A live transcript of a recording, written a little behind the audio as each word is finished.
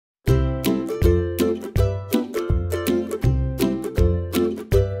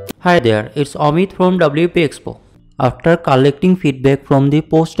Hi there, it's Amit from WP Expo. After collecting feedback from the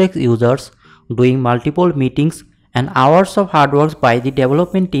PostX users, doing multiple meetings and hours of hard work by the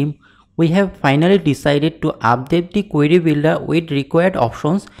development team, we have finally decided to update the query builder with required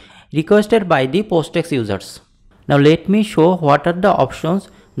options requested by the PostX users. Now let me show what are the options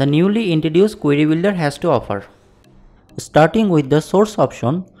the newly introduced query builder has to offer. Starting with the source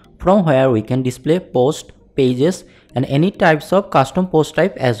option, from where we can display post, pages and any types of custom post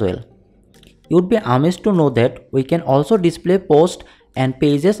type as well. You would be amazed to know that we can also display posts and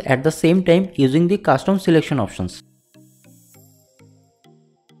pages at the same time using the custom selection options.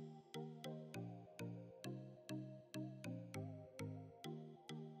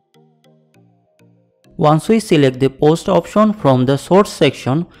 Once we select the post option from the source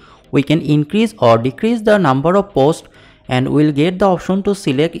section, we can increase or decrease the number of posts and we'll get the option to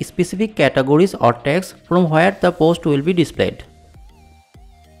select specific categories or tags from where the post will be displayed.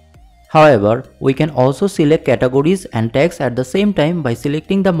 However, we can also select categories and tags at the same time by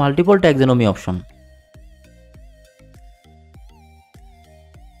selecting the multiple taxonomy option.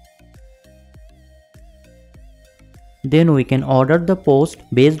 Then we can order the post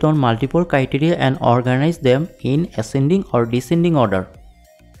based on multiple criteria and organize them in ascending or descending order.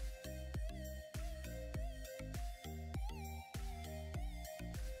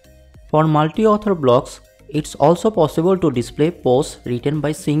 For multi-author blogs, it's also possible to display posts written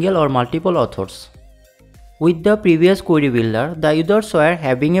by single or multiple authors. With the previous query builder, the users were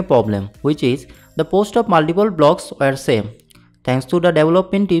having a problem, which is the posts of multiple blogs were same. Thanks to the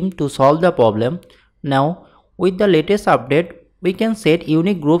development team to solve the problem, now with the latest update, we can set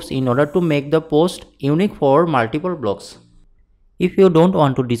unique groups in order to make the post unique for multiple blogs. If you don't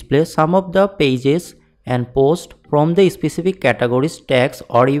want to display some of the pages and posts from the specific categories, tags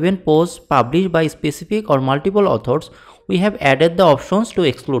or even posts published by specific or multiple authors, we have added the options to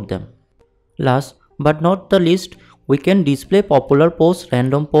exclude them. Last but not the least, we can display popular posts,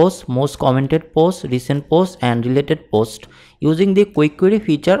 random posts, most commented posts, recent posts and related posts using the quick query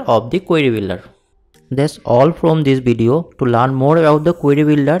feature of the query builder. That's all from this video. To learn more about the query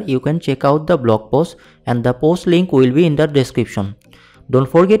builder, you can check out the blog post and the post link will be in the description. Don't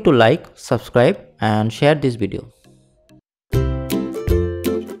forget to like, subscribe and share this video.